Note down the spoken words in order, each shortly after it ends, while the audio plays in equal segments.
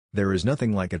There is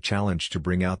nothing like a challenge to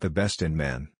bring out the best in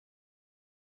men.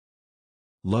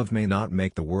 Love may not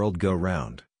make the world go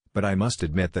round, but I must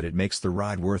admit that it makes the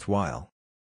ride worthwhile.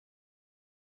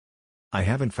 I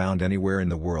haven't found anywhere in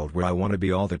the world where I want to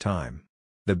be all the time.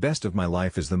 The best of my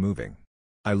life is the moving.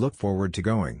 I look forward to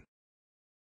going.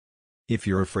 If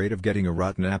you're afraid of getting a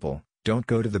rotten apple, don't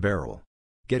go to the barrel.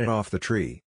 Get it off the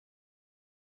tree.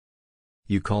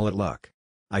 You call it luck.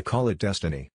 I call it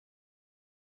destiny.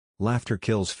 Laughter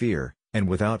kills fear, and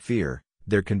without fear,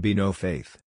 there can be no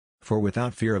faith. For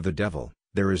without fear of the devil,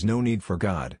 there is no need for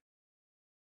God.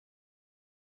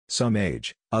 Some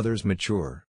age, others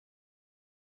mature.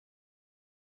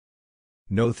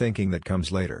 No thinking that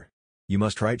comes later. You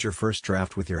must write your first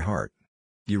draft with your heart.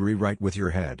 You rewrite with your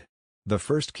head. The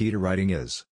first key to writing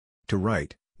is to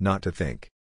write, not to think.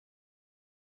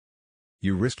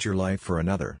 You risked your life for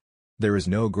another. There is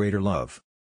no greater love.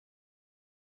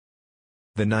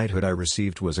 The knighthood I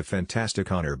received was a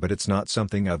fantastic honor, but it's not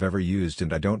something I've ever used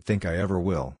and I don't think I ever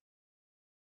will.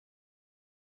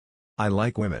 I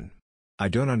like women. I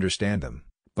don't understand them,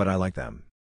 but I like them.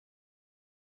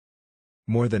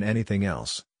 More than anything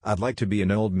else, I'd like to be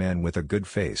an old man with a good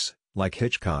face, like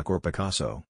Hitchcock or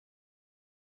Picasso.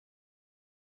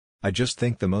 I just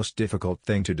think the most difficult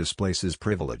thing to displace is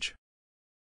privilege.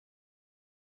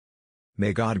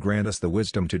 May God grant us the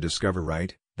wisdom to discover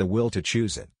right, the will to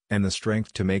choose it, and the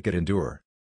strength to make it endure.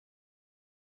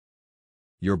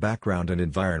 Your background and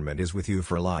environment is with you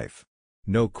for life.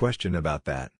 No question about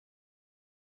that.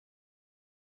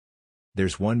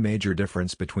 There's one major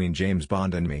difference between James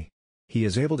Bond and me. He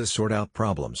is able to sort out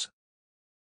problems.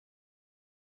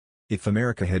 If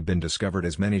America had been discovered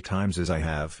as many times as I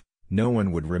have, no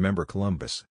one would remember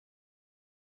Columbus.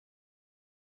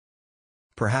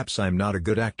 Perhaps I'm not a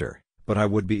good actor, but I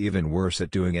would be even worse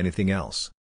at doing anything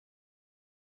else.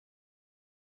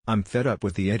 I'm fed up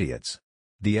with the idiots.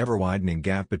 The ever-widening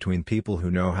gap between people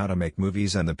who know how to make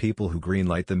movies and the people who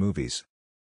greenlight the movies.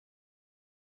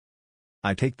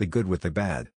 I take the good with the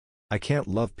bad. I can't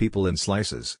love people in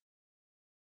slices.